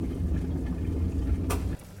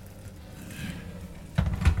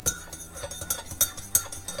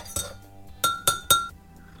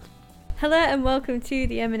Hello and welcome to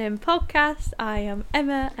the M&M podcast. I am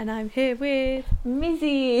Emma and I'm here with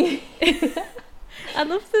Mizzy. I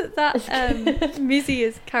love that Mizzy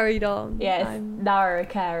has carried on. Yeah, it's now a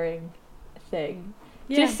recurring thing.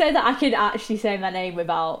 Yeah. Just so that I can actually say my name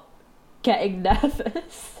without getting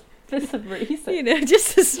nervous for some reason. You know,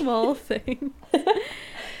 just a small thing.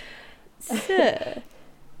 So,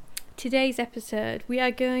 today's episode, we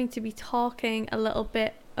are going to be talking a little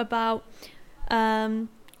bit about,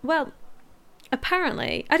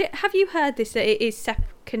 apparently, have you heard this, that it is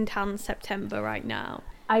second-hand September right now?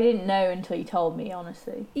 I didn't know until you told me,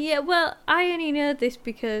 honestly. Yeah, well, I only know this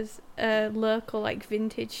because a local,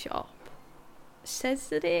 vintage shop says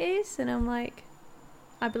that it is, and I'm like,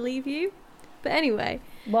 I believe you. But anyway.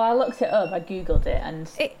 Well, I looked it up, I googled it, and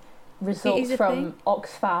results from thing.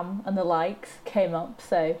 Oxfam and the likes came up,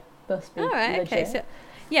 so must be legit.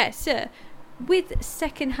 Okay, so with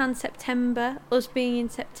second-hand September, us being in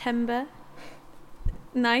September,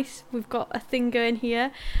 nice, we've got a thing going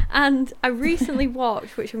here. And I recently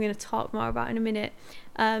watched, which I'm going to talk more about in a minute,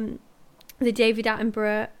 the David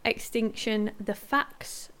Attenborough Extinction, The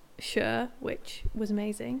Facts show, which was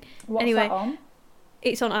amazing. What's anyway, that on?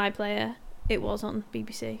 It's on iPlayer. It was on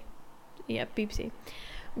BBC. Yeah, BBC.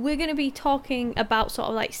 We're going to be talking about sort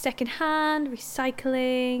of second-hand,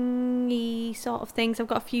 recycling-y sort of things. I've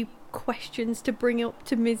got a few questions to bring up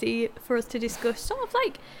to Mizzy for us to discuss. Sort of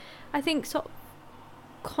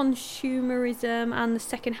consumerism and the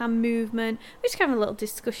second-hand movement. We're just having a little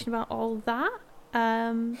discussion about all that,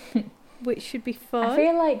 which should be fun. I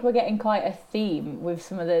feel like we're getting quite a theme with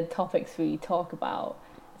some of the topics we talk about.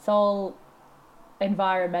 It's all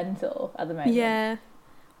environmental at the moment. Yeah.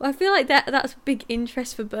 Well, I feel like that's a big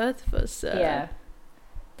interest for both of us. So yeah.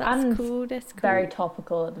 That's cool. Very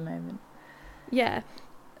topical at the moment. Yeah.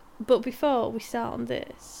 But before we start on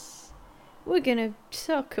this, we're going to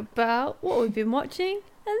talk about what we've been watching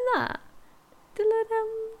and that.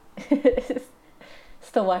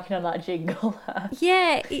 Still working on that jingle.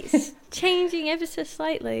 Yeah, it's changing ever so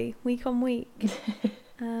slightly week on week.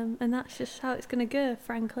 And that's just how it's going to go,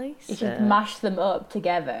 frankly. You should mash them up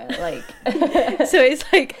together. So it's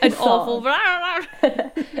like an awful...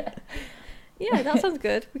 Yeah, that sounds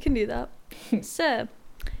good. We can do that. So,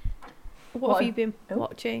 what have you been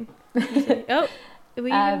watching? Were you going to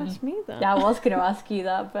ask me that? Yeah, I was going to ask you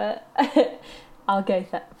that, but I'll go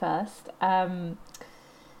first.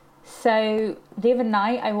 So, the other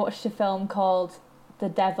night I watched a film called The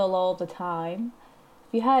Devil All the Time.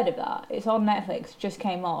 Have you heard of that? It's on Netflix, just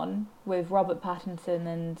came on, with Robert Pattinson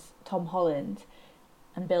and Tom Holland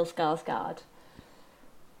and Bill Skarsgård.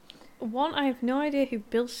 One, I have no idea who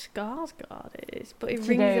Bill Skarsgård is, but it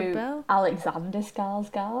rings a bell. Alexander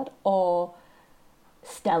Skarsgård or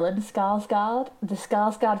Stellan Skarsgård. The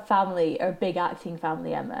Skarsgård family are a big acting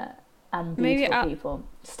family, Emma, and beautiful people.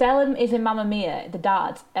 Stellan is in Mamma Mia, the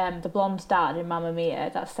dad, the blonde dad in Mamma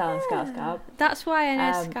Mia. That's Stellan Skarsgård. That's why I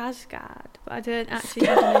know Skarsgård, but I don't actually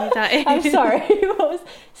know who that is. I'm sorry, what was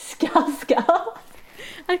Skarsgård?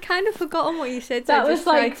 I'd kind of forgotten what you said, so that I was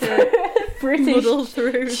tried to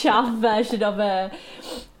British chaff version of a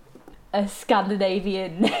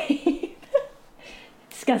Scandinavian name.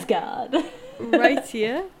 Skarsgård. Right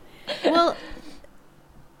here. Well,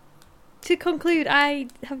 to conclude, I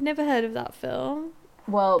have never heard of that film.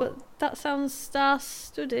 Well, but that sounds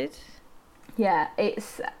star-studded. Yeah,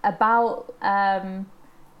 it's about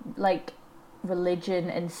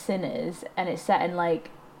religion and sinners, and it's set in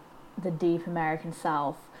the deep American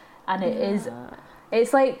South, and it's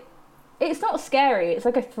not scary, it's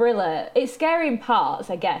like a thriller. It's scary in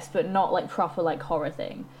parts, I guess, but not proper horror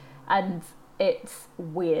thing, and it's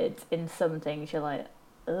weird in some things. You're like,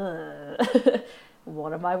 ugh,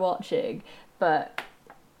 what am I watching? But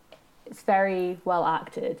it's very well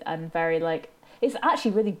acted and very it's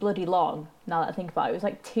actually really bloody long now that I think about it. It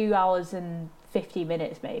was 2 hours and 50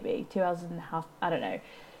 minutes, maybe 2 hours and a half, I don't know,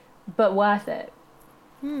 but worth it.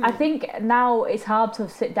 I think now it's hard to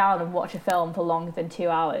sit down and watch a film for longer than 2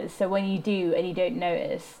 hours. So when you do and you don't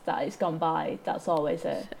notice that it's gone by, that's always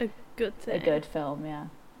a good thing. A good film, yeah.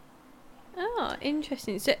 Oh,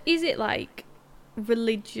 interesting. So is it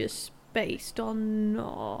religious based or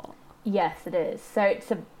not? Yes, it is. So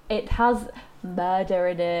it has murder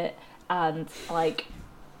in it and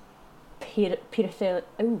pedophilia.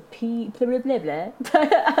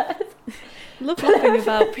 Love laughing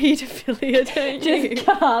about paedophilia, don't you? Just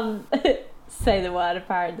can't say the word,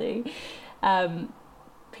 apparently.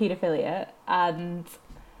 Paedophilia and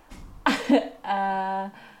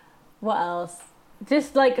what else?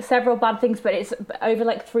 Just several bad things, but it's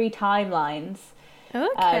over 3 timelines.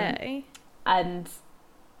 Okay. And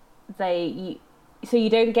they so you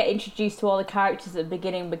don't get introduced to all the characters at the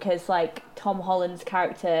beginning because like Tom Holland's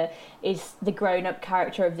character is the grown-up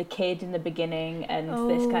character of the kid in the beginning and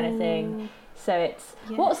this kind of thing. So it's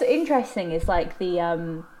what's interesting is like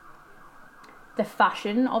the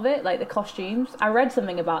fashion of it, like the costumes. I read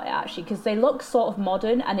something about it actually because they look sort of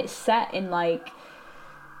modern and it's set in like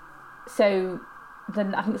I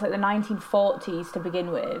think it's like the 1940s to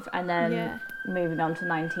begin with, and then moving on to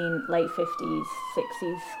late 50s,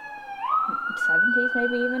 60s, 70s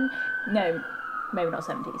maybe even. No, maybe not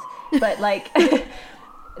 70s. But like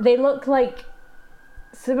they look like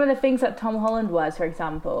some of the things that Tom Holland wears, for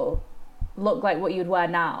example, look like what you'd wear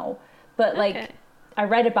now. But like I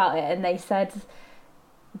read about it and they said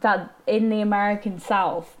that in the American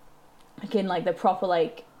South, like in like the proper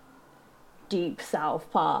like deep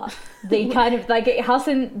South part, they kind of like it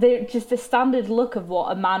hasn't just the standard look of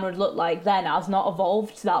what a man would look like then has not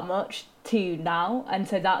evolved that much to now, and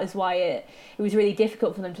so that is why it was really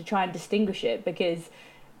difficult for them to try and distinguish it because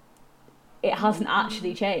it hasn't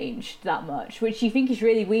actually changed that much, which you think is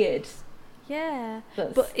really weird.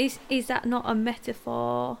 But is that not a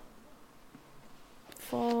metaphor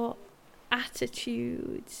for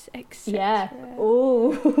attitudes, etc.?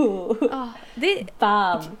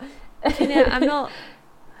 Bam. I'm not.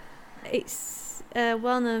 It's a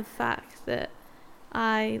well-known fact that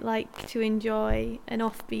I like to enjoy an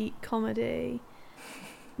offbeat comedy,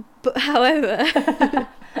 but however,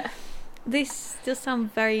 this does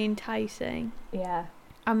sound very enticing.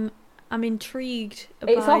 I'm intrigued.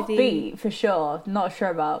 It's offbeat for sure. Not sure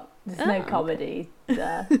about. There's no comedy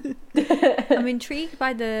there. I'm intrigued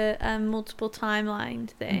by the multiple timeline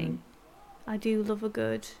thing. I do love a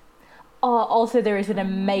good. Oh, also there is an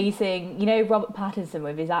amazing, Robert Pattinson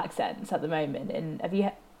with his accents at the moment, and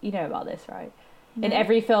you know about this, right? No. In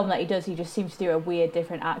every film that he does, he just seems to do a weird,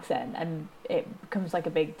 different accent, and it becomes like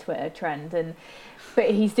a big Twitter trend.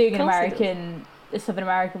 But he's doing a Southern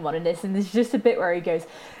American one in this, and there's just a bit where he goes,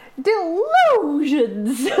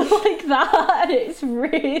 "Delusions," like that, and it's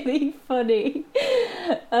really funny.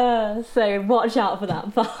 So watch out for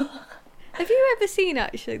that part. Have you ever seen,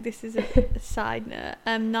 actually, this is a side note,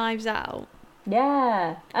 Knives Out?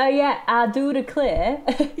 Yeah. Oh, yeah, I do declare.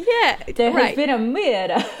 Yeah, there has been a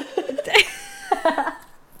murder.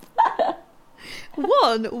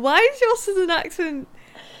 One, why is your southern accent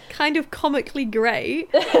kind of comically great?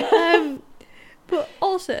 But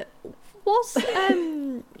also, was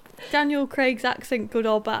Daniel Craig's accent good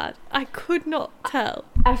or bad? I could not tell.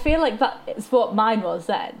 I feel like that's what mine was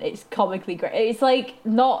then. It's comically great. It's like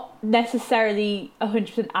not necessarily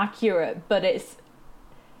 100% accurate, but it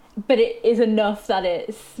is enough that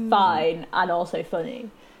it's fine and also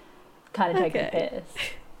funny. Kind of taking a piss.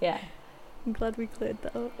 Yeah. I'm glad we cleared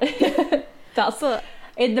that up.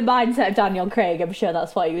 In the mindset of Daniel Craig, I'm sure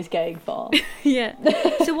that's what he was going for. Yeah.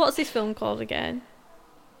 So what's this film called again?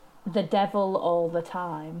 The Devil All the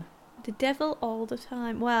Time. The Devil All the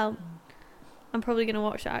Time. Well, I'm probably going to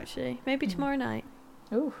watch that actually. Maybe tomorrow night.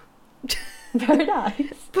 Ooh. Very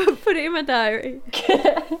nice. Put it in my diary.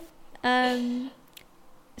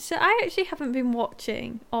 So I actually haven't been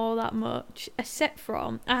watching all that much, except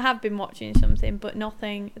from, I have been watching something, but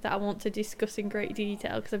nothing that I want to discuss in great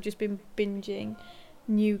detail because I've just been binging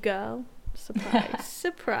New Girl. Surprise.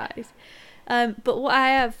 Surprise. But what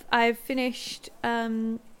I've finished, I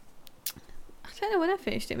don't know when I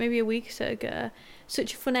finished it, maybe a week or so ago.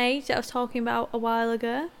 Such a Fun Age that I was talking about a while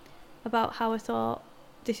ago, about how I thought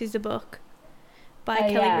this is a book by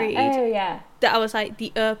Kelly Reid. Oh, yeah. That I was like,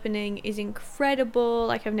 the opening is incredible,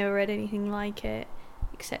 like I've never read anything like it,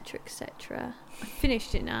 etc, etc. I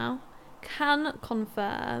finished it now. Can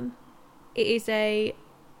confirm it is a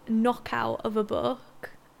knockout of a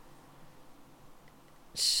book.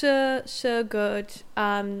 So good.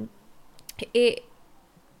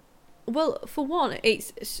 Well, for one,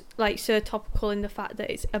 it's like so topical in the fact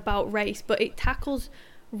that it's about race, but it tackles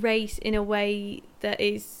race in a way that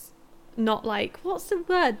is not like, what's the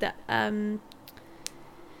word that I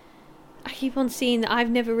keep on seeing that I've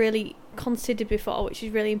never really considered before, which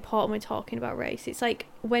is really important when talking about race. It's like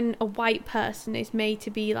when a white person is made to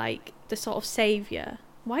be like the sort of saviour.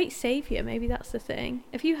 White saviour, maybe that's the thing.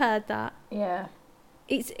 Have you heard that? Yeah.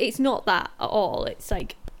 It's not that at all. It's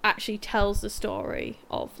like actually tells the story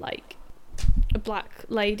of like a black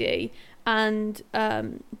lady, and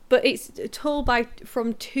but it's told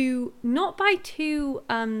from two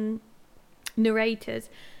narrators.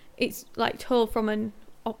 It's like told from an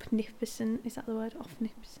omnipotent, is that the word?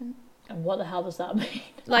 Omnipotent? And what the hell does that mean?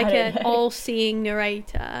 Like an all-seeing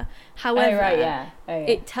narrator. However,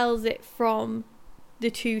 it tells it from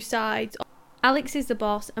the two sides. Alex is the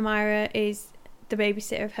boss, Amira is the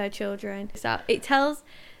babysitter of her children. So it tells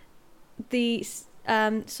the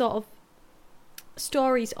sort of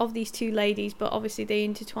stories of these two ladies, but obviously they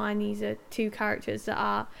intertwine. These are two characters that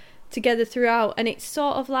are together throughout, and it's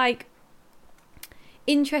sort of like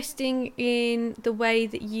interesting in the way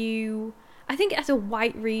that I think as a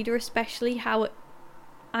white reader especially, how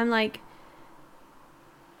I'm like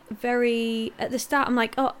very, at the start I'm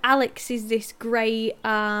like, oh, Alex is this great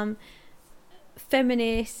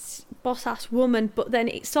feminist boss ass woman, but then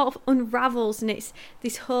it sort of unravels, and it's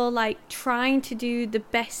this whole like trying to do the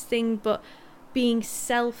best thing but being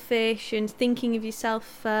selfish and thinking of yourself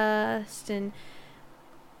first and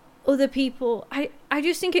other people. I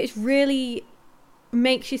just think it's really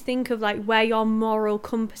makes you think of like where your moral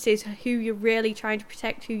compass is, who you're really trying to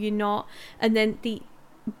protect, who you're not. And then the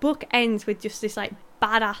book ends with just this like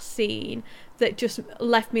badass scene that just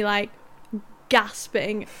left me like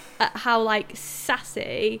gasping at how like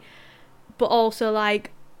sassy but also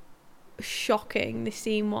like shocking the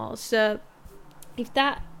scene was. So if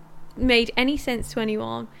that made any sense to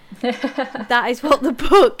anyone, that is what the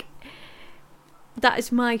book, that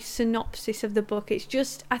is my synopsis of the book. It's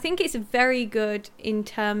just, I think it's very good in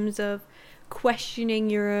terms of questioning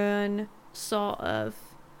your own sort of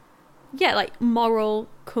like moral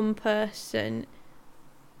compass and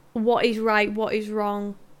what is right, what is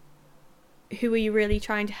wrong, who are you really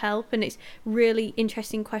trying to help. And it's really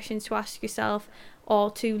interesting questions to ask yourself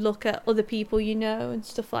or to look at other people you know and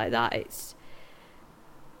stuff like that.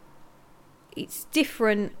 It's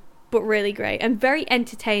different but really great and very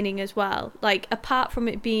entertaining as well. Like, apart from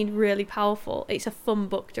it being really powerful, it's a fun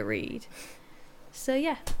book to read. So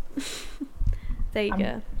yeah. There you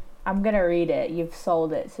go. I'm gonna read it. You've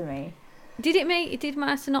sold it to me. Did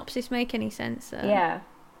my synopsis make any sense though? Yeah,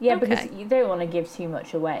 Okay. Because you don't want to give too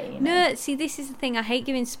much away, you know? No, see, this is the thing. I hate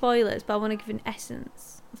giving spoilers, but I want to give an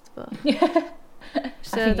essence of the book.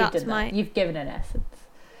 So that's You've given an essence.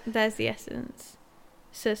 There's the essence.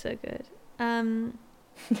 So good.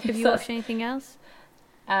 Have you watched anything else?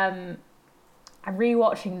 I'm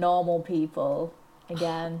rewatching Normal People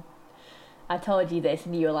again. I told you this,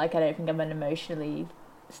 and you were like, I don't think I'm emotionally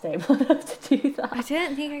stable enough to do that. I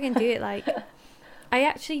don't think I can do it. Like, I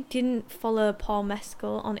actually didn't follow Paul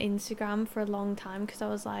Mescal on Instagram for a long time because I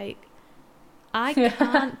was like, I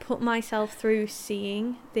can't put myself through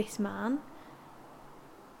seeing this man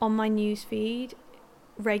on my newsfeed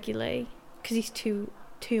regularly because he's too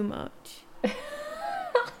much.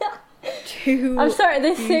 I'm sorry,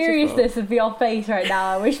 the seriousness of your face right now,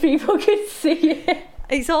 I wish people could see it.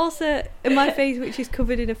 It's also in my face, which is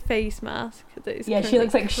covered in a face mask. That is she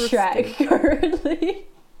looks like crusty. Shrek currently.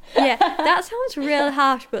 Yeah, that sounds real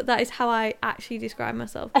harsh, but that is how I actually describe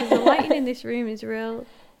myself. Because the lighting in this room is real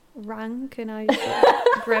rank, and I just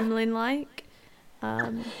look gremlin-like.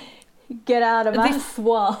 Get out of my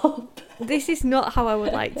swamp. This is not how I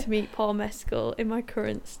would like to meet Paul Mescal in my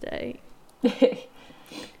current state.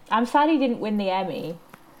 I'm sad he didn't win the Emmy.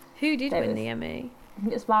 Who did win the Emmy? I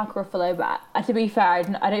think it's Mark Ruffalo, but to be fair,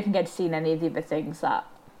 I don't think I'd seen any of the other things that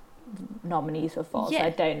nominees were for, so I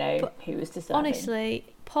don't know who was deserving. Honestly,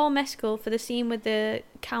 Paul Mescal for the scene with the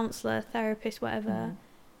counsellor, therapist, whatever.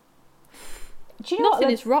 Do you know nothing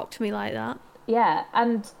has rocked me like that. Yeah,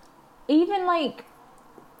 and even like,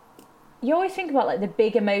 you always think about like the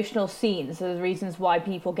big emotional scenes are the reasons why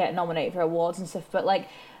people get nominated for awards and stuff, but like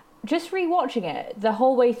just rewatching it the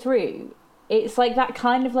whole way through, it's like that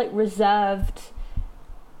kind of like reserved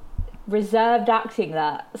acting,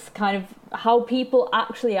 that's kind of how people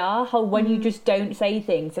actually are, how when you just don't say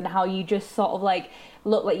things and how you just sort of like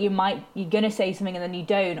look like you're gonna say something and then you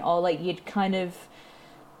don't, or like you'd kind of,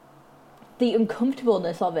 the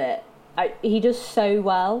uncomfortableness of it, he does so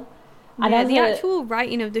well. And the actual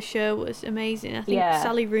writing of the show was amazing. I think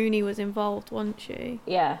Sally Rooney was involved, wasn't she?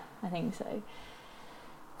 Yeah, I think so.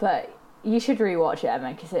 But you should rewatch it,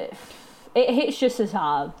 Emma, because it hits just as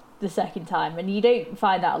hard the second time, and you don't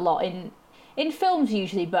find that a lot in films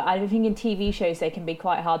usually, but I think in TV shows they can be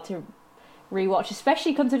quite hard to rewatch,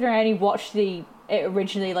 especially considering I only watched it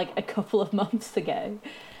originally like a couple of months ago.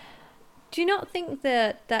 Do you not think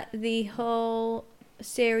that the whole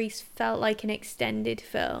series felt like an extended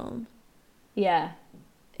film? Yeah.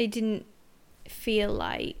 It didn't feel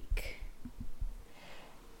like...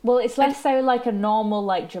 Well, it's less so like a normal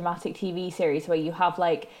like dramatic TV series where you have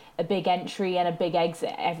like a big entry and a big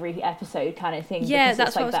exit every episode kind of thing. Yeah, because that's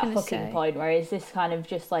it's like what I was that gonna hooking say. point. Whereas this kind of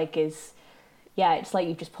just like is, it's like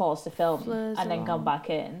you've just paused the film and then gone back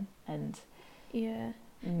in and. Yeah,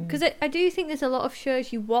 because I do think there's a lot of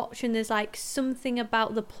shows you watch and there's like something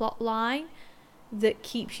about the plot line that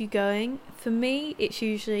keeps you going. For me, it's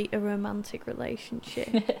usually a romantic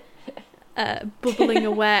relationship. bubbling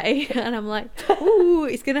away, and I'm like, ooh,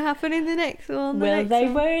 it's gonna happen in the next one. Will they?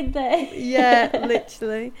 Won't they? Yeah,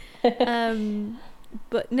 literally.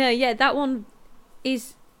 But no, yeah, that one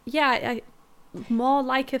is more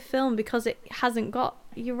like a film because it hasn't got.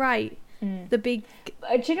 You're right. The big.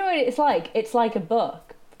 Do you know what it's like? It's like a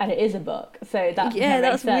book, and it is a book. So that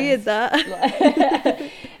that's sense. weird.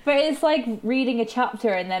 That. But it's like reading a chapter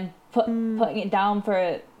and then putting it down for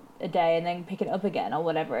a day and then picking it up again or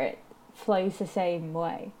whatever. It flows the same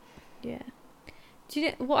way. Yeah. Do you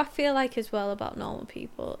know what I feel like as well about Normal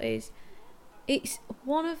People is it's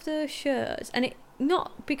one of those shows, and it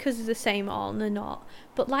not because of the same on, they're not,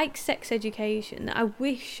 but like Sex Education that I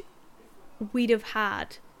wish we'd have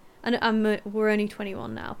had, and we're only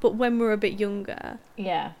 21 now, but when we're a bit younger.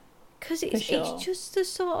 Yeah. Because it's just the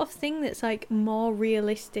sort of thing that's like more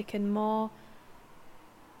realistic and more,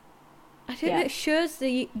 I don't know, it shows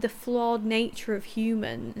the flawed nature of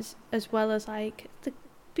humans as well as like the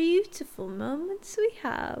beautiful moments we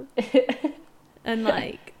have. And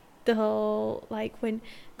like the whole, like when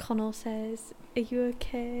Connell says, "Are you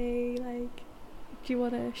okay? Like, do you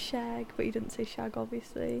want to shag?" But he doesn't say shag,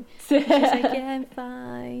 obviously. She's like, "Yeah, I'm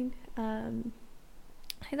fine."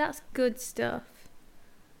 Like, that's good stuff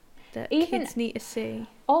that kids need to see.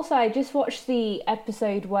 Also, I just watched the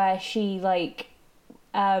episode where she like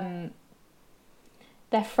their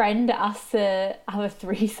friend asked to have a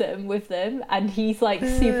threesome with them, and he's like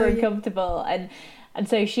super uncomfortable, and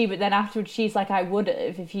so but then afterwards she's like, "I would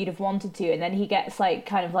have if you'd have wanted to," and then he gets like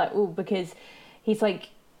kind of like, "Oh," because he's like,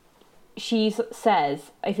 she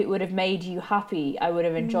says, "If it would have made you happy, I would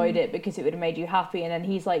have enjoyed it because it would have made you happy," and then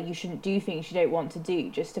he's like, "You shouldn't do things you don't want to do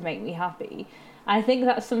just to make me happy." And I think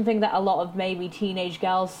that's something that a lot of maybe teenage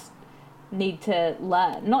girls need to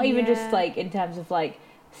learn, not even just like in terms of like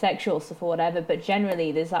sexual stuff or whatever, but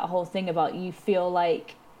generally there's that whole thing about you feel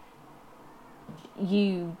like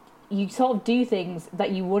you sort of do things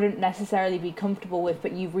that you wouldn't necessarily be comfortable with,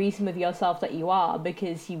 but you reason with yourself that you are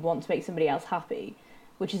because you want to make somebody else happy,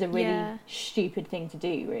 which is a really stupid thing to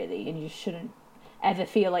do, really, and you shouldn't ever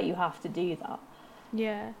feel like you have to do that.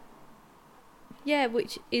 Yeah,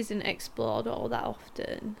 which isn't explored all that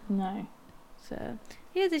often. No. So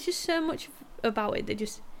yeah, there's just so much about it that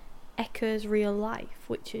just echoes real life,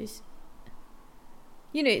 which is,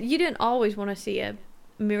 you know, you don't always want to see a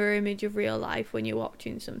mirror image of real life when you're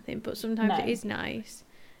watching something, but sometimes it is nice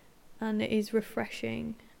and it is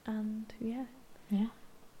refreshing. And yeah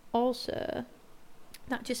also,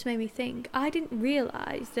 that just made me think, I didn't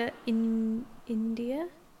realise that in India,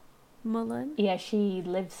 Mullen, she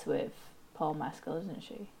lives with Paul Mescal, isn't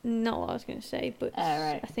she? Not what I was going to say, but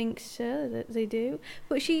right. I think so that they do.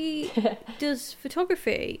 But she does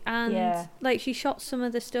photography, and like she shot some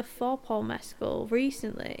of the stuff for Paul Mescal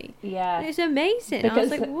recently. Yeah, it's amazing. Because I was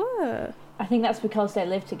like, whoa. I think that's because they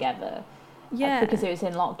live together. Yeah, because it was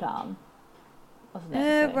in lockdown, wasn't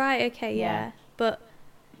it? Right. Okay. Yeah. But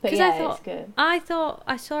yeah, it's good. I thought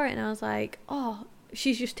I saw it and I was like, oh,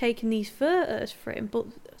 she's just taking these photos for him, but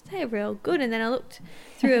they're real good. And then I looked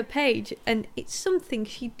through her page and it's something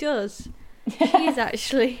she does. She is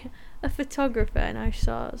actually a photographer, and I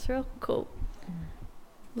saw it's real cool.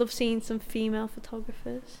 Love seeing some female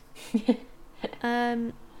photographers.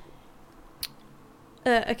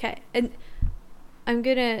 Okay, and I'm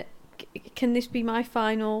gonna, can this be my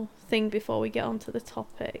final thing before we get on to the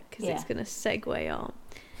topic, because it's gonna segue on.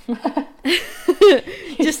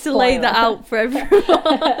 Just to lay that out for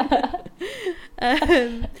everyone.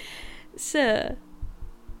 So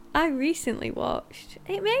I recently watched,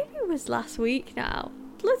 it maybe was last week now,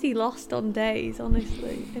 bloody lost on days,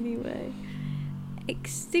 honestly. Anyway,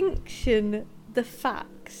 Extinction, the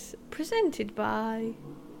Facts, presented by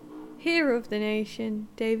hero of the nation,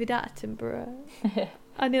 David Attenborough.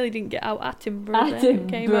 I nearly didn't get out Attenborough. It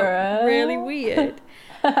came out really weird.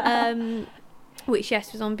 Which,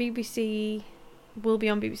 yes, was on BBC, will be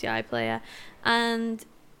on BBC iPlayer. And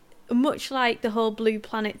much like the whole Blue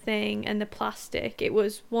Planet thing and the plastic, it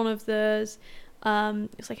was one of those,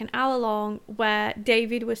 it's like an hour long, where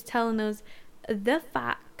David was telling us the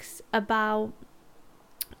facts about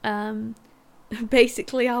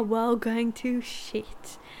basically our world going to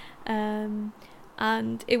shit. And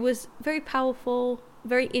it was very powerful,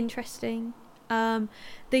 very interesting.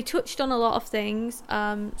 They touched on a lot of things,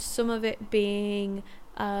 some of it being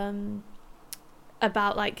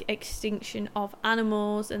about like extinction of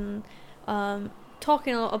animals, and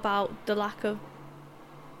talking a lot about the lack of,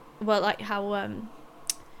 well, like how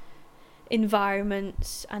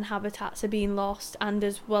environments and habitats are being lost, and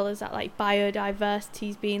as well as that, like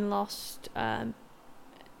biodiversity is being lost,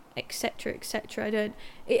 etc., etc.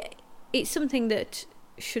 It's something that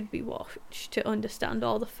should be watched to understand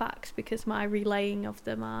all the facts, because my relaying of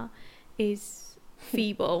them is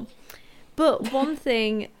feeble. But one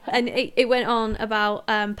thing, and it went on about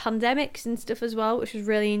pandemics and stuff as well, which was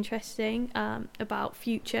really interesting, about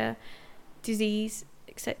future disease,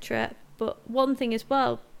 etc. But one thing as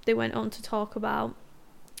well they went on to talk about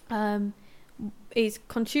is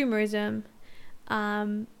consumerism,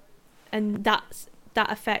 and that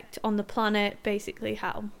effect on the planet, basically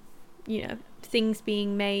how, you know, things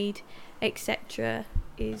being made, etc.,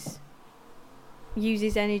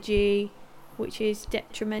 uses energy, which is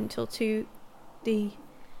detrimental to the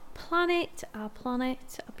planet, our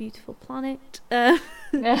beautiful planet.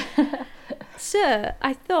 So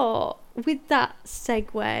I thought, with that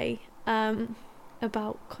segue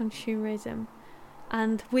about consumerism,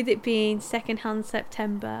 and with it being secondhand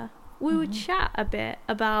September, we would chat a bit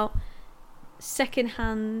about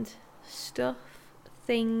secondhand stuff,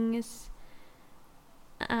 things,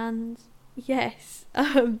 and yes,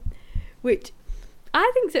 which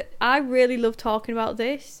I think that I really love talking about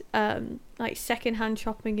this. Like, secondhand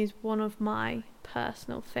shopping is one of my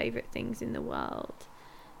personal favourite things in the world.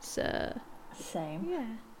 So same. Yeah.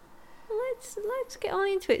 Let's get on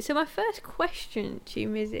into it. So my first question to you,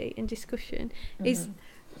 Mizzy, in discussion is,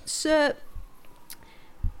 so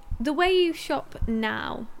the way you shop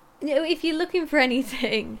now, you know, if you're looking for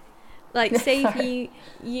anything, like say if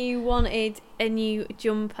you wanted a new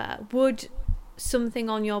jumper, would something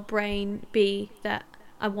on your brain be that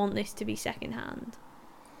I want this to be secondhand?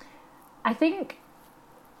 I don't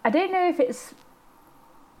know if it's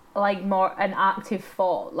like more an active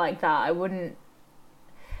thought like that. I wouldn't,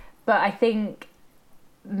 but I think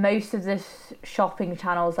most of the shopping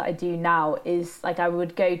channels that I do now is like I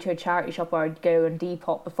would go to a charity shop, or I'd go on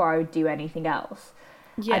Depop before I would do anything else.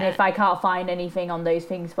 Yeah. And if I can't find anything on those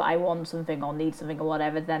things, but I want something or need something or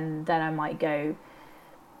whatever, then I might go.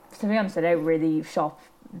 To be honest, I don't really shop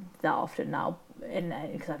that often now,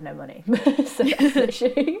 because I have no money. So that's the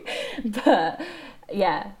issue. But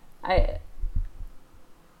yeah,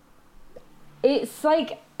 it's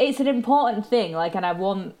like, it's an important thing, like, and I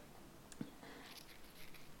want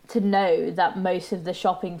to know that most of the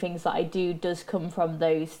shopping things that I do does come from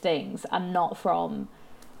those things, and not from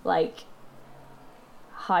like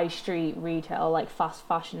high street retail, like fast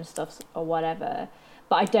fashion stuff or whatever.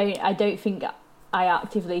 But I don't think I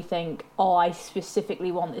actively think, oh, I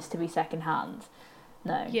specifically want this to be secondhand.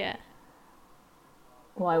 No. Yeah.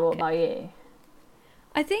 Why? What about you?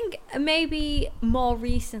 I think maybe more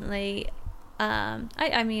recently,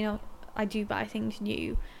 I mean, I do buy things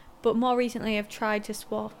new, but more recently I've tried to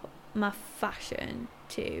swap my fashion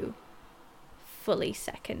to fully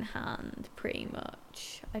secondhand, pretty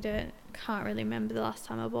much. Can't really remember the last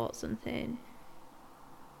time I bought something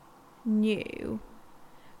new.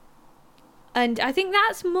 And I think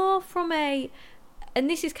that's more from and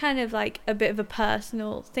this is kind of like a bit of a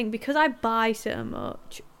personal thing, because I buy so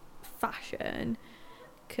much fashion,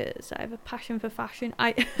 because I have a passion for fashion.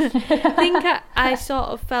 I think I sort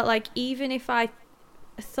of felt like, even if I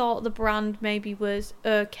thought the brand maybe was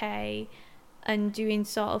okay and doing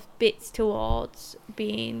sort of bits towards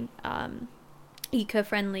being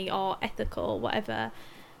eco-friendly or ethical, whatever,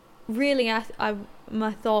 really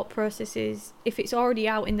my thought process is, if it's already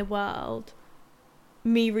out in the world,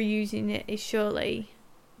 me reusing it is surely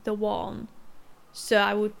the one. So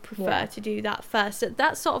I would prefer to do that first. So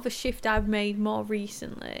that's sort of a shift I've made more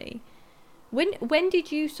recently. When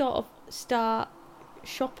did you sort of start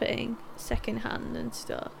shopping secondhand and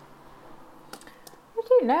stuff? I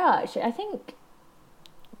don't know, actually. I think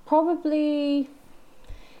probably,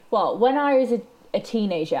 well, when I was a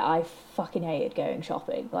teenager, I fucking hated going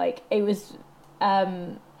shopping. Like, it was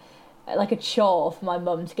like a chore for my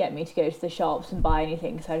mum to get me to go to the shops and buy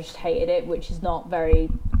anything, because I just hated it, which is not very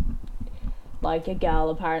like a girl,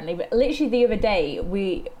 apparently. But literally the other day,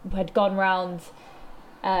 we had gone round,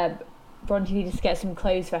 Bronte needed to get some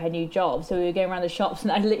clothes for her new job, so we were going around the shops,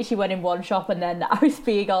 and I literally went in one shop, and then I was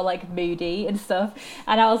being all like moody and stuff,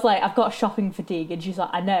 and I was like, I've got shopping fatigue, and she's like,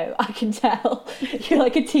 I know, I can tell, you're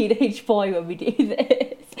like a teenage boy when we do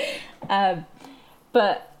this.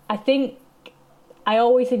 But I think I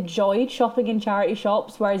always enjoyed shopping in charity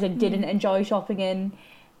shops, whereas I didn't enjoy shopping in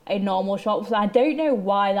normal shops. I don't know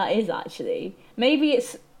why that is, actually. Maybe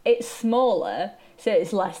it's smaller, so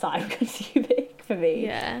it's less time consuming for me.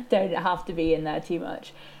 Yeah. Don't have to be in there too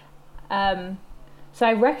much. So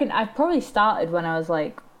I reckon I probably started when I was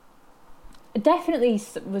like, definitely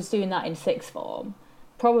was doing that in sixth form,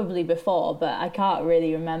 probably before, but I can't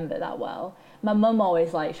really remember that well. My mum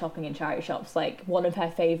always liked shopping in charity shops. Like, one of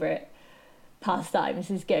her favourite pastimes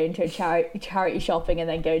is going to a charity shopping and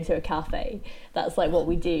then going to a cafe. That's like what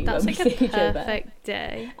we do. That's when like we a see each other. perfect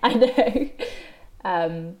day. I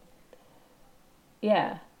know.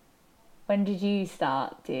 Yeah. When did you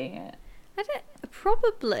start doing it?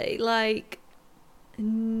 Probably like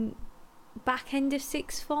back end of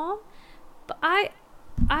sixth form, but I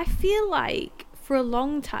feel like for a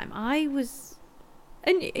long time I was,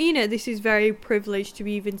 and you know, this is very privileged to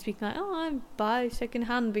be even speaking like, oh, I buy second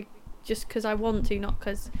hand just because I want to, not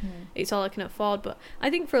because it's all I can afford. But I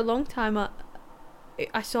think for a long time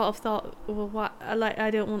I sort of thought, well, what, I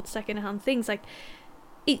don't want second hand things. Like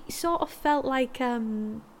it sort of felt like a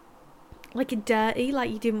dirty, like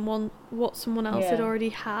you didn't want what someone else had already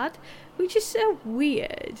had, which is so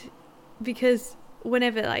weird because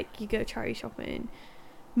whenever like you go charity shopping,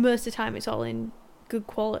 most of the time it's all in good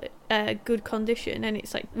quality, good condition, and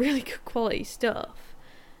it's like really good quality stuff.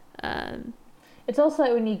 It's also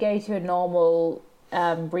like when you go to a normal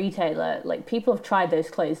retailer, like people have tried those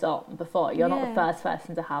clothes on before. You're not the first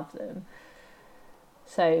person to have them.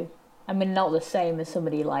 So, I mean, not the same as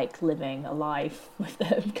somebody like living a life with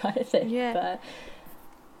them kind of thing. Yeah. But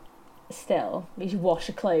still, you should wash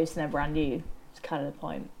your clothes and they're brand new. It's kind of the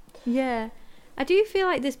point. Yeah. I do feel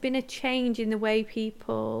like there's been a change in the way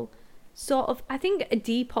people sort of, I think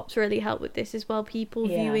Depop's really helped with this as well, people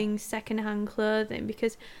viewing second-hand clothing,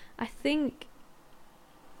 because I think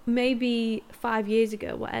maybe 5 years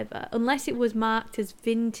ago, whatever, unless it was marked as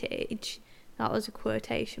vintage, that was a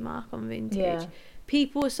quotation mark on vintage,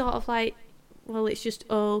 people were sort of like, well, it's just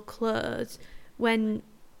old clothes, when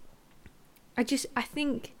I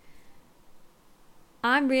think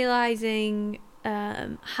I'm realising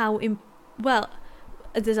how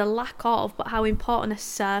there's a lack of, but how important a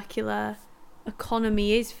circular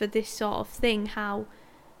economy is for this sort of thing, how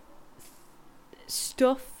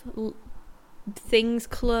things,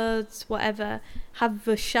 clothes, whatever, have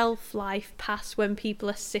a shelf life past when people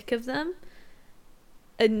are sick of them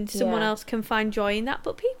and someone else can find joy in that.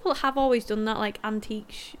 But people have always done that, like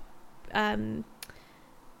antique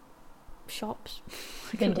shops.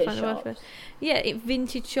 Vintage shops.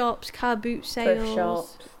 Vintage shops, car boot sales. Thrift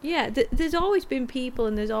shops. Yeah, there's always been people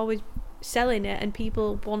and there's always selling it and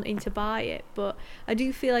people wanting to buy it, but I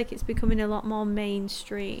do feel like it's becoming a lot more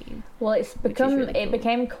mainstream. Well, it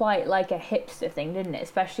became quite like a hipster thing, didn't it?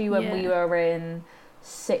 Especially when we were in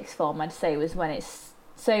sixth form, I'd say, was when it's...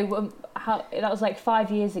 So that was like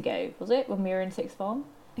 5 years ago, was it, when we were in sixth form?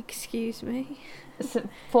 Excuse me? So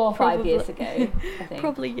 4 or 5 years ago, I think.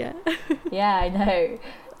 Probably, yeah. Yeah, I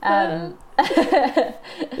know.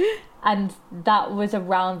 And that was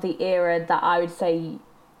around the era that I would say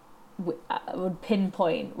would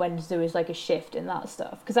pinpoint when there was like a shift in that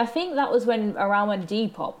stuff. Because I think that was around when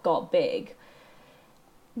Depop got big.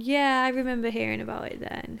 Yeah, I remember hearing about it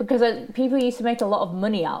then. Because people used to make a lot of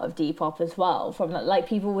money out of Depop as well. From like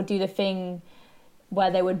people would do the thing where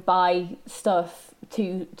they would buy stuff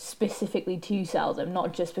specifically to sell them,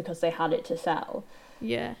 not just because they had it to sell.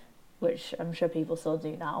 Yeah. Which I'm sure people still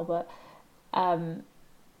do now, but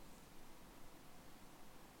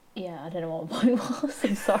yeah, I don't know what my point was.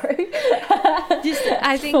 I'm sorry.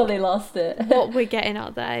 I think fully lost it. What we're getting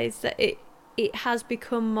at there is that it has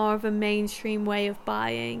become more of a mainstream way of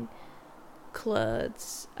buying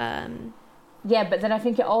clothes. Yeah, but then I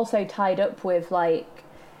think it also tied up with like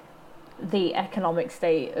the economic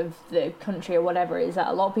state of the country or whatever it is, that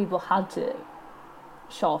a lot of people had to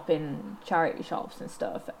shop in charity shops and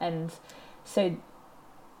stuff, and so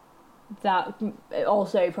that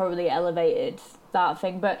also probably elevated that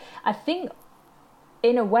thing. But I think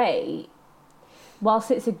in a way,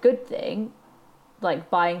 whilst it's a good thing,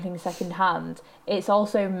 like buying things second hand, it's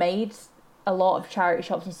also made a lot of charity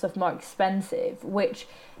shops and stuff more expensive, which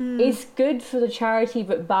is good for the charity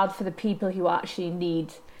but bad for the people who actually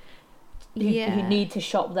need who need to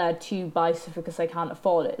shop there to buy stuff because they can't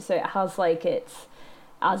afford it. So it has like its,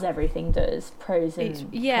 as everything does, pros and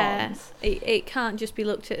cons. It can't just be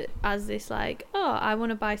looked at as this like, oh, I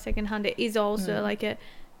want to buy second hand. It is also like a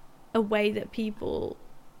way that people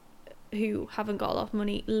who haven't got a lot of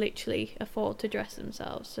money literally afford to dress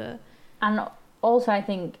themselves. So, and also I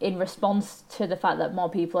think in response to the fact that more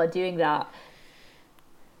people are doing that,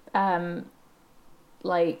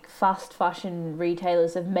 like fast fashion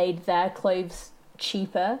retailers have made their clothes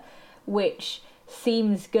cheaper, which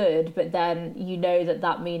seems good, but then you know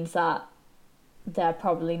that means that they're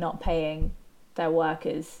probably not paying their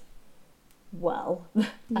workers well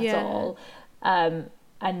at all.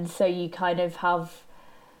 And so you kind of have,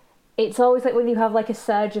 it's always like when you have like a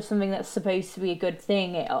surge of something that's supposed to be a good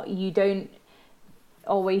thing, you don't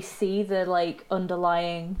always see the like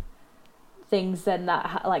underlying things, then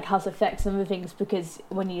that like has effects on other things, because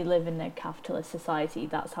when you live in a capitalist society,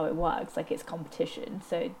 that's how it works. Like, it's competition,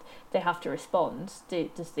 so they have to respond.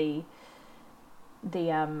 Does the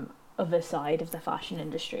other side of the fashion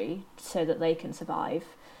industry, so that they can survive.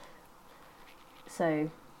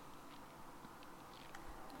 So,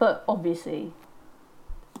 but obviously,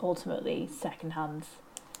 ultimately, secondhand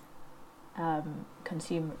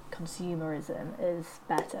consumerism is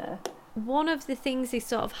better. One of the things they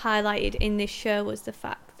sort of highlighted in this show was the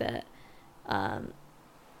fact that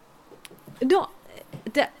not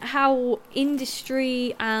that how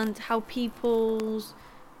industry and how people's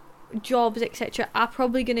jobs, etc., are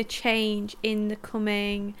probably going to change in the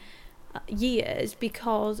coming years,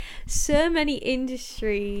 because so many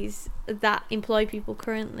industries that employ people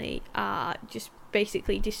currently are just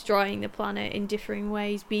basically destroying the planet in differing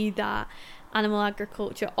ways, be that animal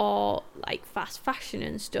agriculture or like fast fashion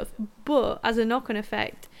and stuff. But as a knock-on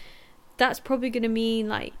effect, that's probably going to mean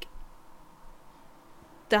like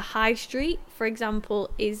the high street, for example,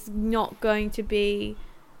 is not going to be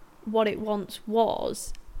what it once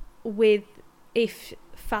was. With if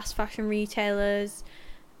fast fashion retailers,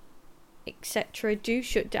 etc., do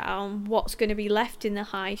shut down, what's going to be left in the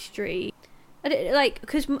high street? Like,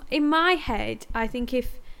 because in my head, I think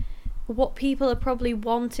if what people are probably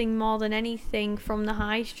wanting more than anything from the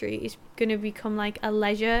high street is going to become like a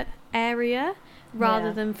leisure area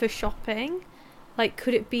rather than for shopping. Like,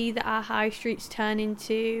 could it be that our high streets turn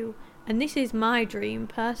into, and this is my dream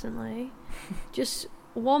personally, just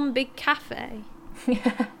one big cafe?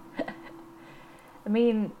 I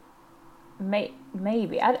mean,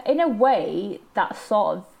 maybe. In a way, that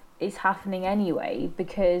sort of is happening anyway,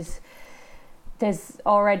 because there's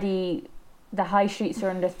already, the high streets are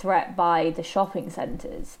under threat by the shopping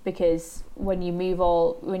centres, because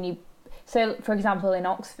so for example in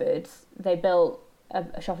Oxford, they built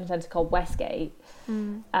a shopping centre called Westgate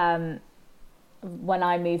when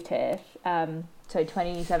I moved here, so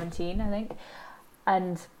 2017 I think,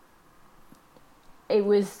 and there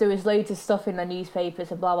was loads of stuff in the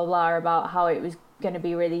newspapers and blah blah blah about how it was going to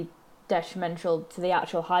be really detrimental to the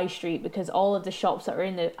actual high street, because all of the shops that were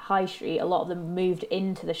in the high street, a lot of them moved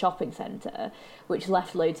into the shopping centre, which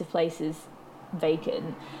left loads of places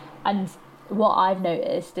vacant. And what I've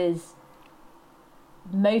noticed is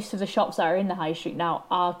most of the shops that are in the high street now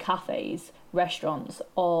are cafes, restaurants,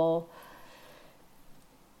 or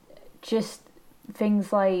just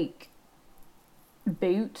things like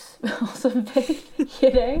Boots or something,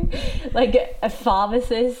 you know, like a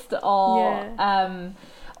pharmacist, or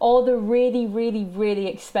all the really, really, really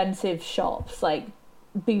expensive shops, like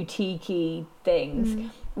boutique-y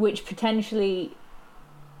things, which potentially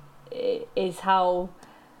is how,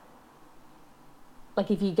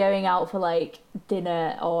 like, if you're going out for like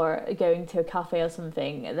dinner or going to a cafe or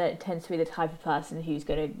something, that tends to be the type of person who's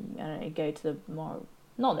going to go to the more,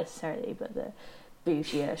 not necessarily, but the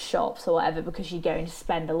bougier shops or whatever, because you're going to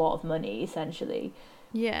spend a lot of money essentially.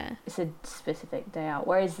 Yeah, it's a specific day out,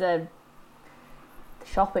 whereas the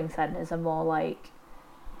shopping centres are more like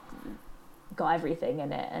got everything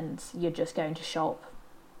in it and you're just going to shop,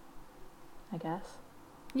 I guess.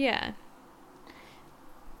 Yeah,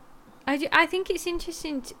 I think it's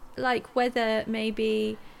interesting like whether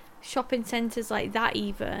maybe shopping centres like that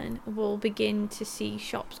even will begin to see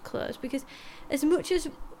shops close, because as much as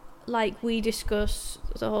like we discuss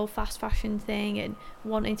the whole fast fashion thing and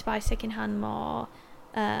wanting to buy secondhand more,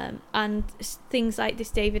 and things like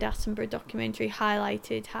this David Attenborough documentary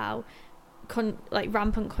highlighted how like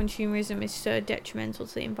rampant consumerism is so detrimental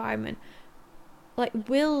to the environment. Like,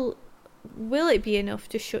 will it be enough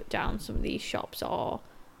to shut down some of these shops, or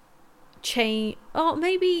change, or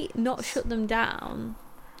maybe not shut them down,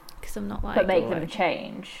 because I'm not like, but make them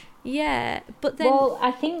change? Yeah, but then... Well,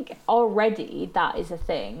 I think already that is a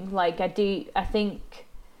thing. Like, I think...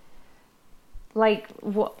 Like,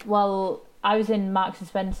 well, I was in Marks and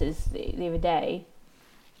Spencer's the other day,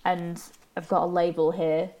 and I've got a label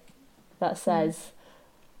here that says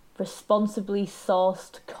responsibly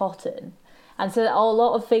sourced cotton. And so a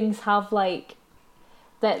lot of things have, like...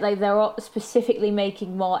 they're specifically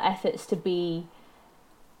making more efforts to be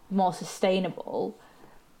more sustainable,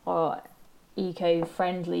 or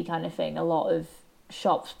eco-friendly kind of thing, a lot of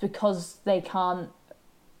shops, because they can't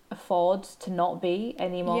afford to not be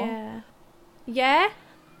anymore. Yeah.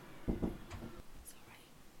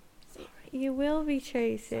 Sorry. You will be,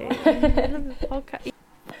 Tracy. In the middle of the podcast.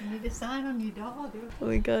 You need a sign on your door, do Oh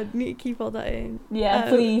my god, need to keep all that in. Yeah,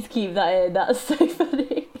 please keep that in. That's so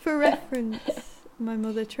funny. For reference, my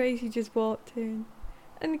mother Tracy just walked in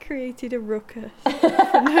and created a ruckus.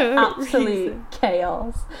 No Absolute reason.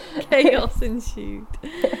 chaos. Chaos ensued.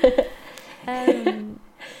 In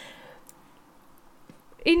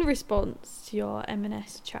response to your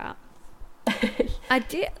M&S chat,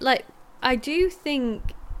 I do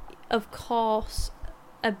think, of course,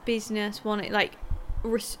 a business wanting like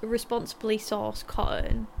responsibly sourced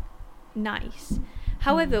cotton, nice.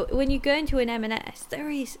 However, when you go into an M&S,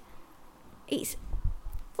 it's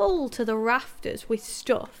full to the rafters with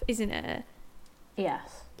stuff, isn't it?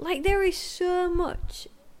 Yes. Like, there is so much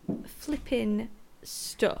flipping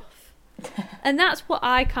stuff. And that's what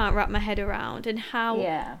I can't wrap my head around, and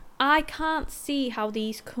how I can't see how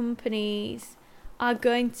these companies are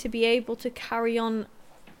going to be able to carry on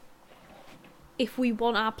if we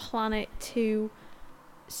want our planet to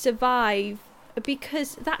survive,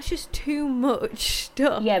 because that's just too much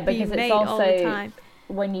stuff because being it's made also, all the time.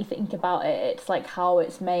 when you think about it, it's like how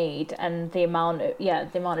it's made and the amount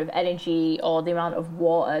of energy or the amount of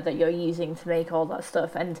water that you're using to make all that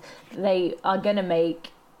stuff. And they are going to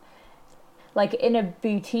make, like, in a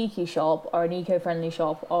boutique shop or an eco-friendly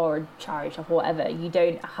shop or a charity shop or whatever, you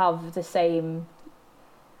don't have the same,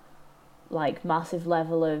 like, massive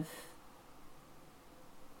level of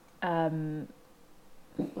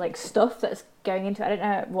like stuff that's going into it. I don't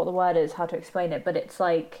know what the word is, how to explain it, but it's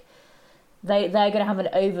like they're going to have an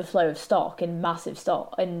overflow of stock in massive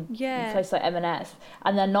stock in places like M&S,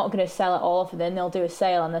 and they're not going to sell it all off, and then they'll do a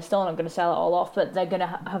sale and they're still not going to sell it all off, but they're going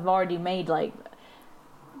to have already made like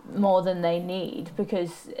more than they need,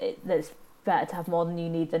 because it's better to have more than you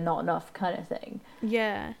need than not enough, kind of thing.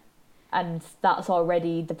 Yeah. And that's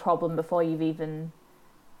already the problem before you've even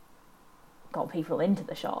got people into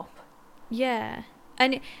the shop. Yeah.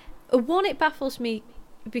 And it baffles me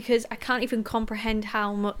because I can't even comprehend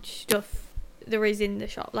how much stuff there is in the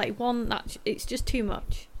shop. Like, it's just too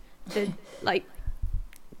much. Like,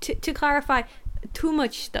 to clarify, too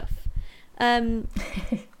much stuff.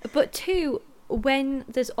 But two, when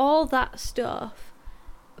there's all that stuff,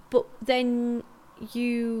 but then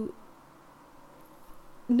you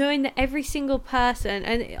knowing that every single person,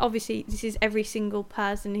 and obviously this is every single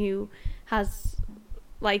person who has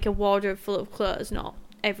like a wardrobe full of clothes, not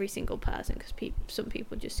every single person, because some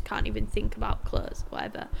people just can't even think about clothes,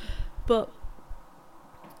 whatever. But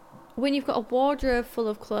when you've got a wardrobe full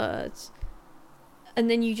of clothes, and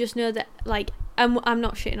then you just know that, like, I'm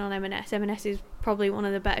not shitting on M&S. M&S is probably one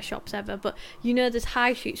of the better shops ever, but you know there's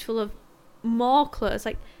high streets full of more clothes.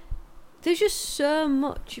 Like, there's just so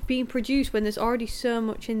much being produced when there's already so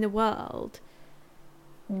much in the world.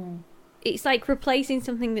 It's like replacing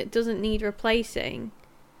something that doesn't need replacing.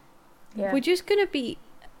 We're just going to be...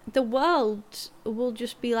 The world will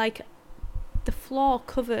just be like the floor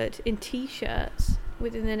covered in T-shirts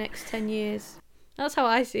within the next 10 years. That's how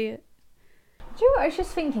I see it. Do you know what I was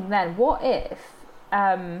just thinking then? What if,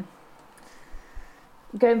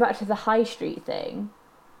 going back to the high street thing,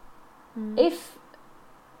 if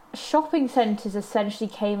shopping centres essentially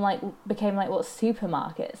became like what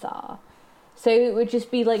supermarkets are, so it would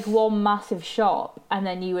just be like one massive shop, and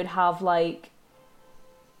then you would have like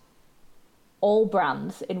all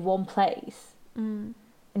brands in one place,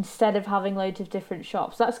 instead of having loads of different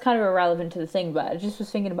shops. That's kind of irrelevant to the thing, but I just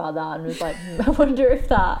was thinking about that and was like, I wonder if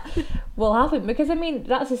that will happen, because I mean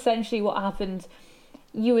that's essentially what happened.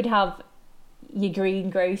 You would have your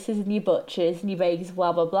greengrocers and your butchers and your bakers,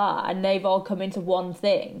 blah blah blah, and they've all come into one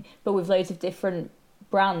thing, but with loads of different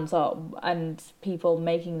brands and people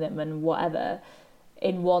making them and whatever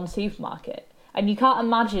in one supermarket. And you can't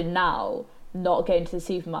imagine now not going to the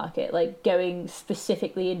supermarket, like going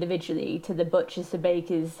specifically individually to the butchers, the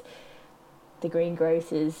bakers, the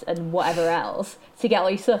greengrocers and whatever else to get all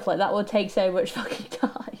your stuff. Like, that would take so much fucking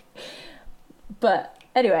time. But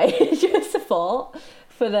anyway, just a thought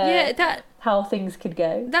for how things could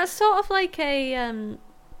go. That's sort of like a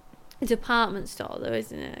department store though,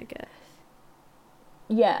 isn't it, I guess?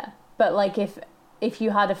 Yeah, but like if you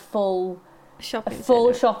had a full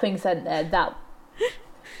shopping centre, that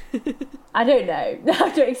I don't know.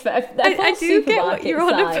 I don't expect I do get what you're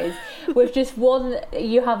on size with just one.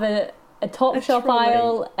 You have a Topshop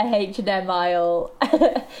aisle, a H&M aisle,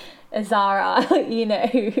 a Zara, you know.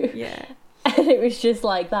 Yeah. And it was just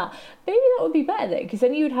like that. Maybe that would be better though, because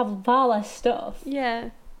then you would have far less stuff. Yeah.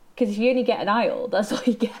 Because if you only get an aisle, that's all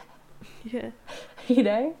you get. Yeah. You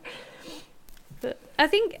know. But I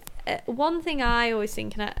think one thing I always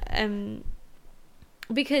think,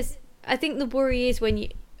 because I think the worry is when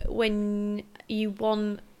you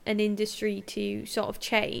want an industry to sort of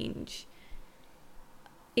change,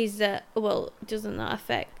 is that, well, doesn't that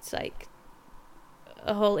affect like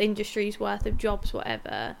a whole industry's worth of jobs,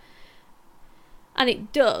 whatever? And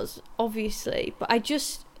it does, obviously, but I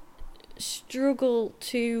just struggle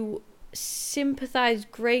to sympathise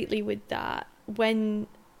greatly with that when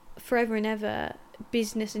forever and ever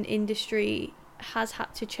business and industry has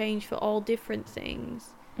had to change for all different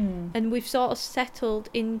things. And we've sort of settled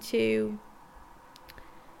into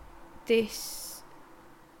this,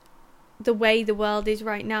 the way the world is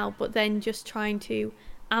right now, but then just trying to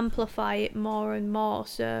amplify it more and more.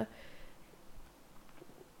 So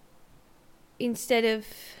instead of,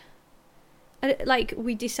 like,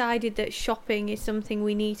 we decided that shopping is something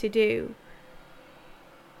we need to do,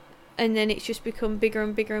 and then it's just become bigger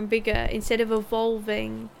and bigger and bigger instead of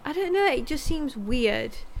evolving. I don't know, it just seems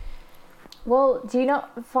weird. Well, do you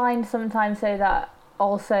not find sometimes so that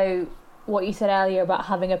also what you said earlier about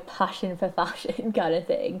having a passion for fashion kind of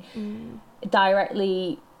thing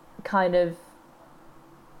directly kind of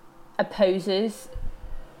opposes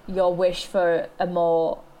your wish for a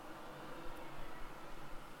more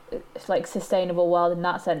like sustainable world in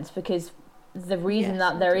that sense? Because the reason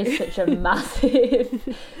that there is such a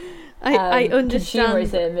massive I understand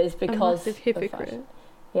consumerism is because a massive hypocrite.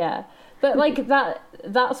 Yeah, but like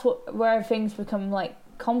that's where things become like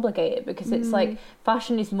complicated, because it's like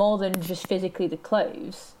fashion is more than just physically the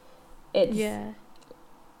clothes. It's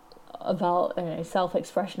about, I don't know,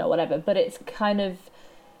 self-expression or whatever, but it's kind of,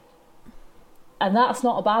 and that's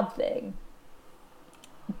not a bad thing.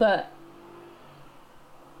 But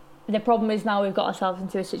the problem is now we've got ourselves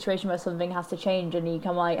into a situation where something has to change, and you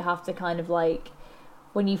can like have to kind of like,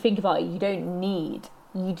 when you think about it, you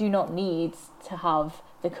do not need to have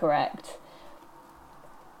the correct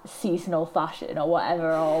seasonal fashion or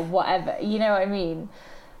whatever, you know what I mean?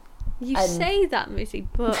 You say that, Missy,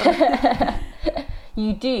 but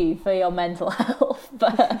you do for your mental health.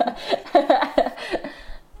 But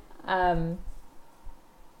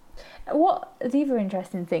what the other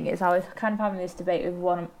interesting thing is, I was kind of having this debate with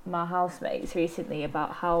one of my housemates recently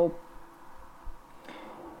about how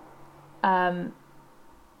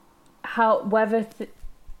whether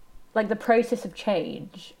like the process of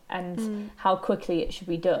change and how quickly it should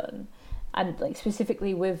be done, and like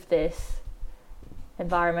specifically with this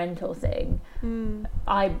environmental thing,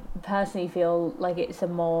 I personally feel like it's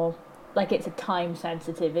a time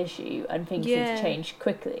sensitive issue and things need to change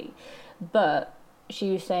quickly. But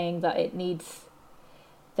she was saying that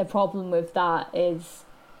the problem with that is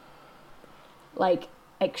like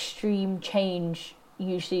extreme change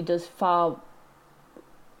usually does far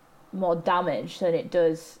more damage than it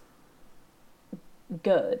does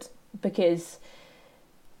good, because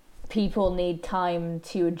people need time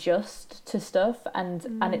to adjust to stuff, and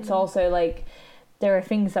it's also like there are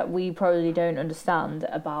things that we probably don't understand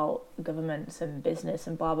about governments and business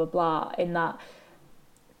and blah blah blah, in that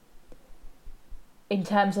in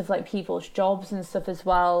terms of like people's jobs and stuff as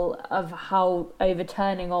well, of how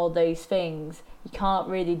overturning all those things, you can't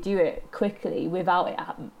really do it quickly without it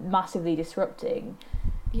massively disrupting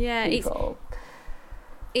people.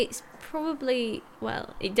 It's probably,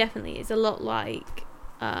 well, it definitely is a lot like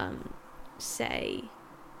say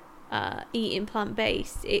eating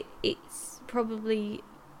plant-based. It's probably,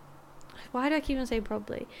 why do I keep on saying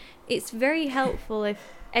probably, it's very helpful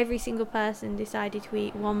if every single person decided to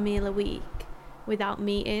eat one meal a week without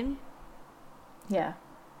meat in. Yeah,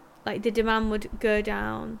 like the demand would go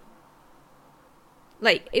down.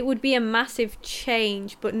 Like, it would be a massive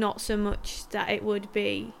change, but not so much that it would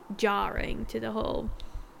be jarring to the whole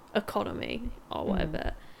economy or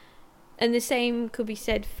whatever. And the same could be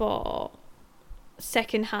said for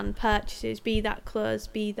second-hand purchases, be that clothes,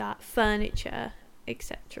 be that furniture,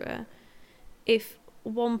 etc. If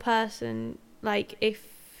one person, like,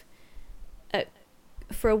 if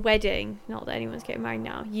for a wedding, not that anyone's getting married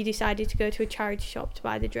now, you decided to go to a charity shop to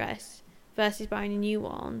buy the dress versus buying a new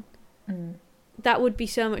one, that would be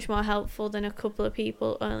so much more helpful than a couple of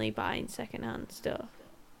people only buying second-hand stuff.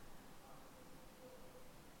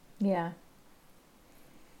 Yeah.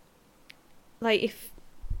 Like, if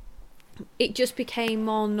it just became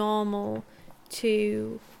more normal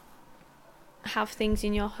to have things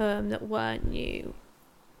in your home that weren't new.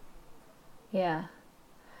 Yeah.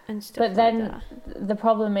 And stuff. But then like that. the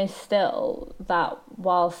problem is still that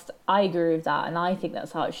whilst I agree with that and I think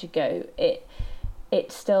that's how it should go,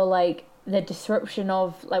 it's still like the disruption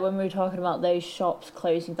of, like when we were talking about those shops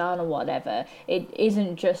closing down or whatever, it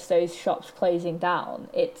isn't just those shops closing down,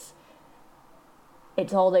 it's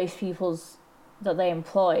all those people's that they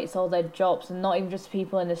employ, it's all their jobs, and not even just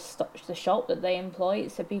people in the shop that they employ,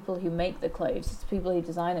 it's the people who make the clothes, it's the people who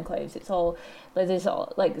design the clothes, it's all like there's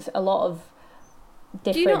like a lot of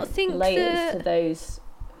different Do you not think layers to those.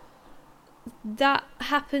 That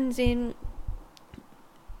happens in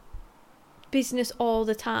business all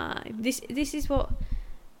the time. This is what,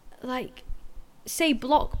 like, say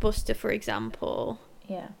Blockbuster, for example,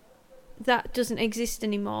 Yeah. that doesn't exist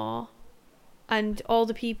anymore, and all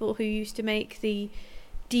the people who used to make the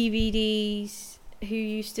DVDs, who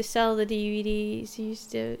used to sell the DVDs, who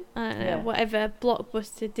used to, I don't know, whatever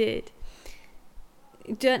Blockbuster did,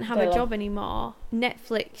 don't have a job anymore.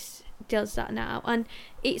 Netflix does that now, and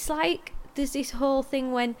it's like there's this whole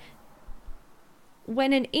thing when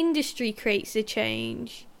an industry creates a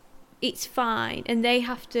change, it's fine, and they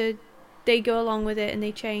go along with it and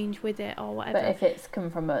they change with it or whatever. But if it's come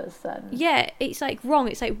from us, then it's like wrong.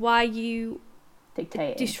 It's like, why are you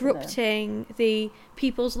dictating, disrupting the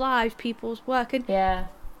people's lives, people's work? And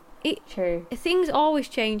true. Things always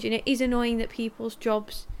change, and it is annoying that people's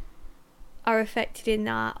jobs are affected in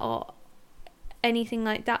that or anything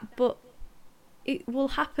like that, but it will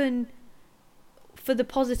happen for the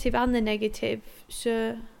positive and the negative,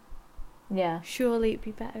 so surely it'd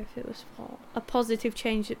be better if it was for a positive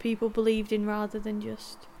change that people believed in rather than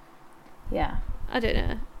just I don't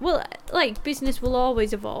know. Well, like, business will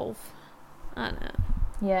always evolve. I don't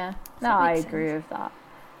know. I agree with that.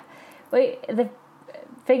 Wait, the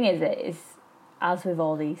thing is as with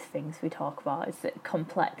all these things we talk about, it's a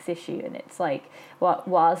complex issue, and it's like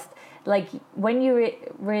whilst like when you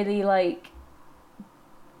really like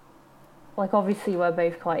obviously we're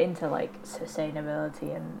both quite into like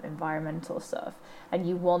sustainability and environmental stuff, and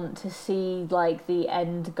you want to see like the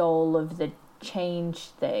end goal of the change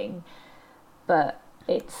thing, but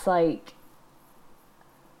it's like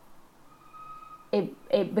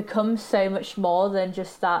it becomes so much more than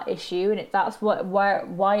just that issue, and that's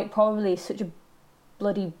why it probably is such a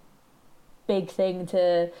bloody big thing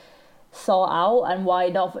to sort out, and why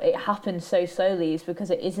it happens so slowly is because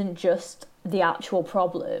it isn't just the actual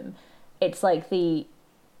problem. It's like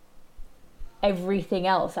everything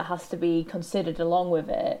else that has to be considered along with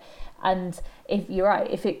it. And if you're right,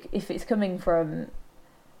 if it's coming from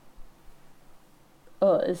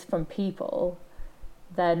us, from people,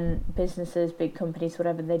 then businesses, big companies,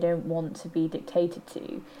 whatever, they don't want to be dictated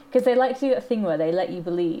to, because they like to do that thing where they let you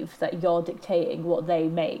believe that you're dictating what they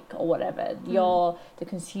make or whatever. You're the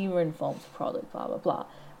consumer informed product, blah blah blah.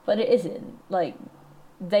 But it isn't. Like,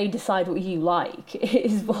 they decide what you like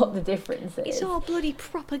is what the difference is. It's all bloody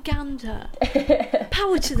propaganda.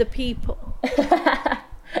 Power to the people.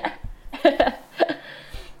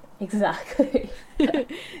 Exactly.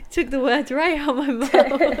 Took the words right out of my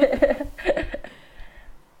mouth.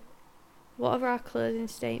 What are our closing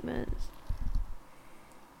statements?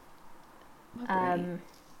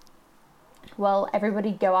 Well,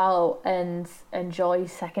 everybody go out and enjoy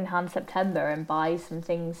secondhand September and buy some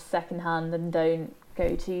things secondhand, and don't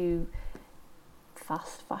go to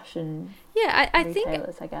fast fashion I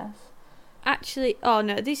retailers, think, I guess. Actually, oh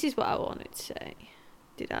no, this is what I wanted to say.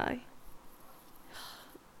 Did I?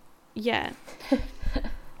 Yeah.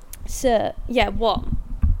 So, what?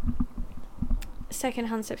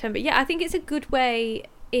 Secondhand September. Yeah, I think it's a good way,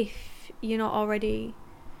 if you're not already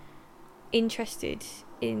interested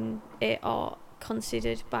in it or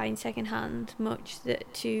considered buying secondhand much,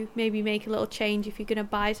 that to maybe make a little change. If you're going to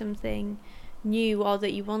buy something new or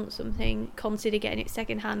that you want something, consider getting it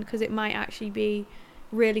secondhand, because it might actually be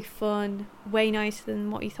really fun, way nicer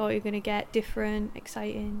than what you thought you were going to get, different,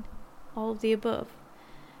 exciting, all of the above.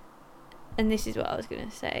 And this is what I was going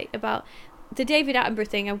to say about the David Attenborough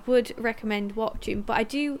thing. I would recommend watching, but I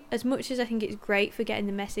do, as much as I think it's great for getting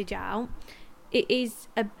the message out, it is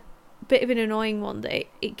a bit of an annoying one that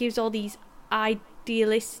it gives all these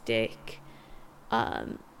idealistic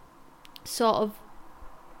sort of,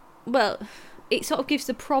 well, it sort of gives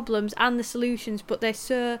the problems and the solutions, but they're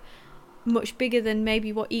so much bigger than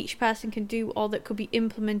maybe what each person can do or that could be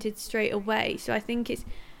implemented straight away. So I think it's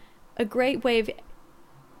a great way of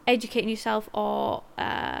educating yourself or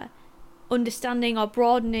understanding or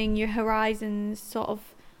broadening your horizons sort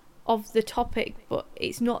of the topic, but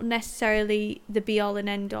it's not necessarily the be all and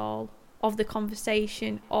end all of the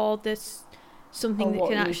conversation or something that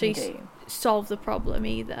can actually solve the problem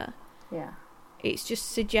either. Yeah. It's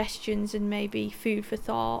just suggestions and maybe food for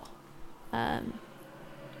thought. Yeah.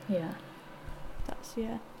 That's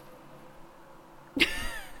yeah.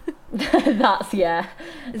 That's yeah.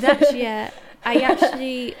 That's yeah. I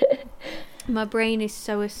actually, my brain is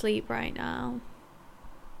so asleep right now.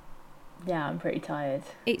 Yeah, I'm pretty tired.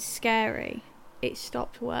 It's scary. It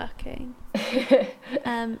stopped working.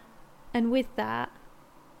 And with that,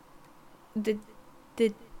 the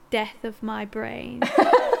death of my brain.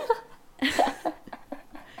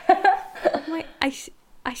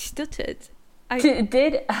 I stuttered.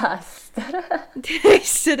 Did I stutter? Did I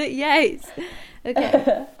stutter? Yes.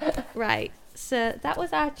 Okay. Right. So that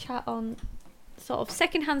was our chat on sort of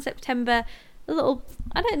secondhand September, a a little,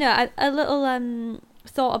 I don't know, a little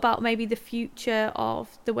thought about maybe the future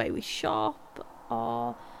of the way we shop,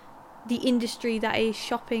 or the industry that is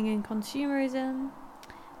shopping and consumerism.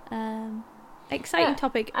 Exciting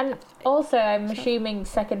topic. And also, I'm Sorry. assuming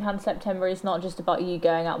Secondhand September is not just about you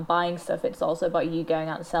going out and buying stuff, it's also about you going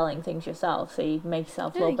out and selling things yourself, so you make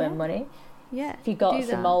yourself a little bit of money. Yeah. If you've got do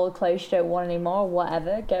some that. old clothes you don't want anymore, or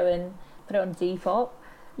whatever, go and put it on Depop.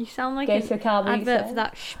 You sound like Go an to a car boot advert sale. for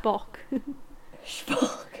that Spock.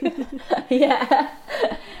 Spock. Yeah.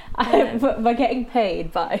 We're getting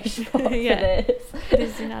paid by Spock Yeah. for this. It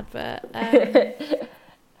is an advert. Oh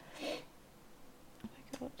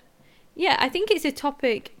my god. Yeah, I think it's a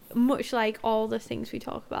topic, much like all the things we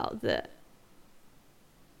talk about, that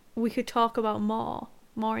we could talk about more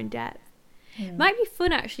in depth. Might be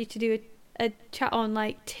fun actually to do a chat on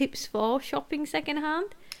like tips for shopping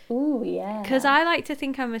secondhand, Ooh, yeah. because I like to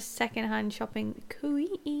think I'm a secondhand shopping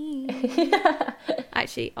queen.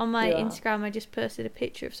 Actually, on my You are. Instagram, I just posted a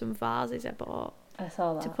picture of some vases I bought I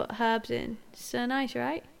saw that. to put herbs in. So nice,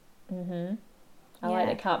 right? I like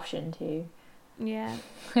Yeah. the caption too. Yeah.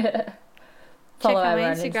 Follow Check out her my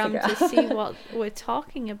on Instagram to see what we're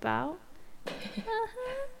talking about.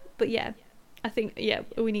 But yeah, I think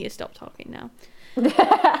we need to stop talking now.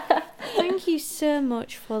 Thank you so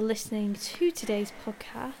much for listening to today's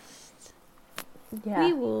podcast. Yeah.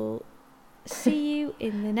 We will see you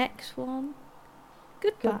in the next one.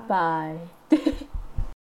 Goodbye. Goodbye.